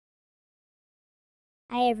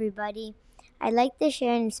Hi everybody. I'd like to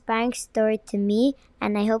share an inspiring story to me,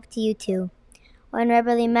 and I hope to you too. When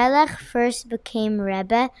Rabbi Elimelech first became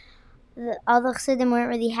Rebbe, all the Chassidim weren't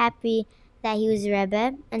really happy that he was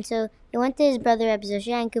Rebbe, and so they went to his brother Rabbi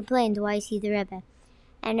Zusha and complained, why is he the Rebbe?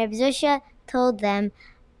 And Rabbi Zusha told them,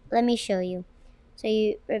 let me show you. So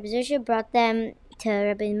Rabbi Zusha brought them to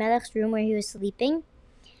Rabbi Elimelech's room where he was sleeping,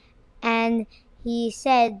 and he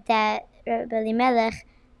said that Rabbi Elimelech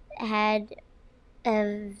had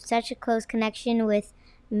such a close connection with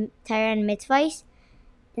Torah and mitzvahs.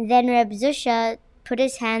 And then Reb Zusha put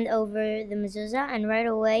his hand over the Mezuzah, and right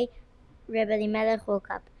away Rabbi Elimelech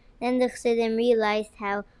woke up. Then the Chassidim realized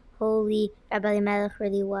how holy Rabbi Elimelech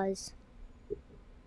really was.